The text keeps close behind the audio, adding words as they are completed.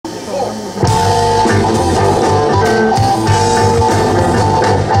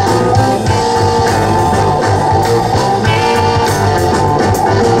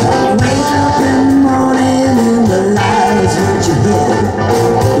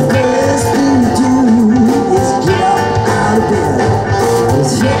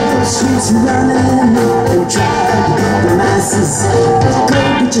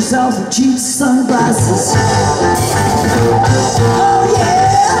yourself some cheap sunglasses. Oh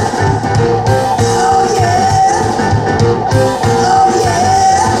yeah, oh yeah, oh yeah.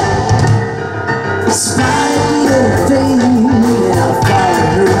 Spotted the old thing and I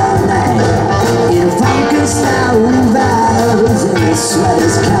followed her all night. In funky style revives and the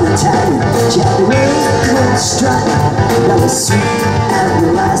sweater's kinda tight. She had the way cold strut that was sweet and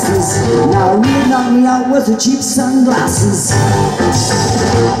molasses. Now it really knocked me out with her cheap sunglasses.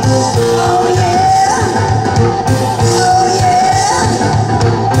 Oh yeah, oh yeah,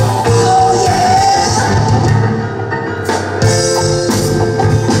 oh yeah.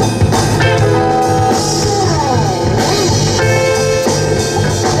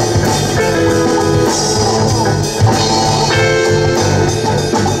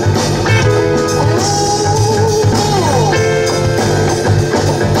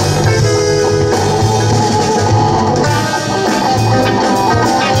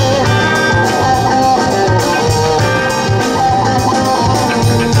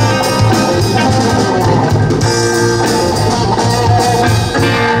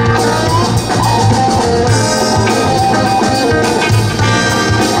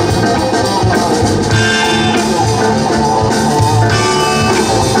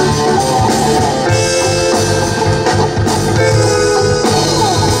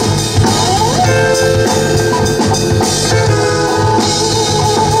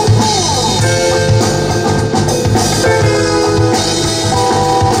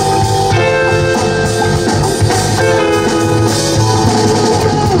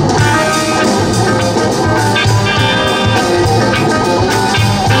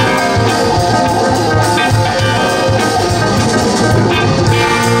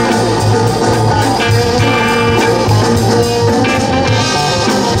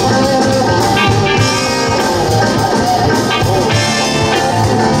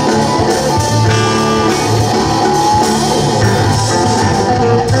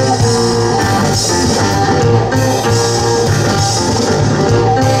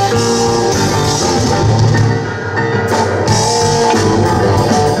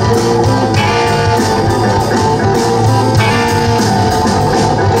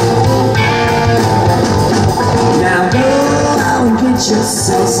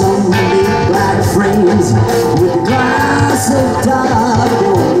 Yourself some big black frames with a glass of dark,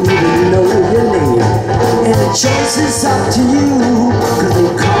 don't even know your name. And the choice is up to you, cause they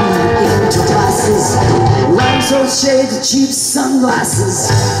come into glasses. Rhymes or shades of cheap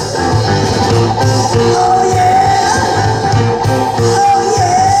sunglasses. Oh,